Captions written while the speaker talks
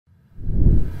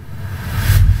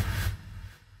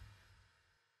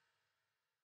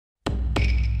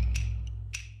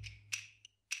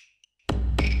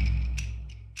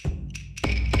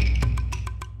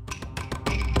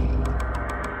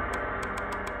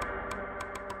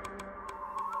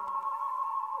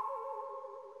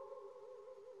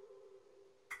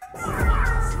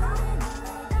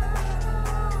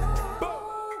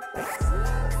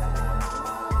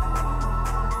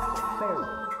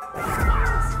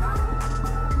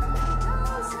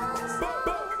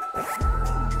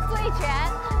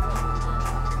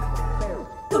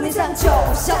三九，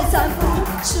下列三伏，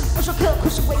是否说刻苦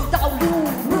是为道路？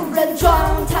路人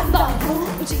装谈仿佛，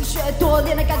用心学多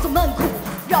练来赶走闷苦，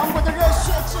让我的热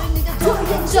血治愈你的拖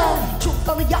延症。厨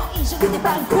房的摇椅是6点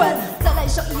半困，再来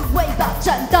上一位吧，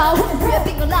斩刀阅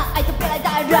兵而来，爱的别来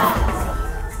打扰。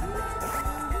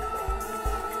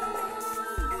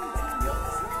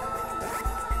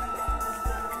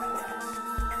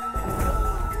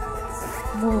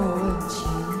莫问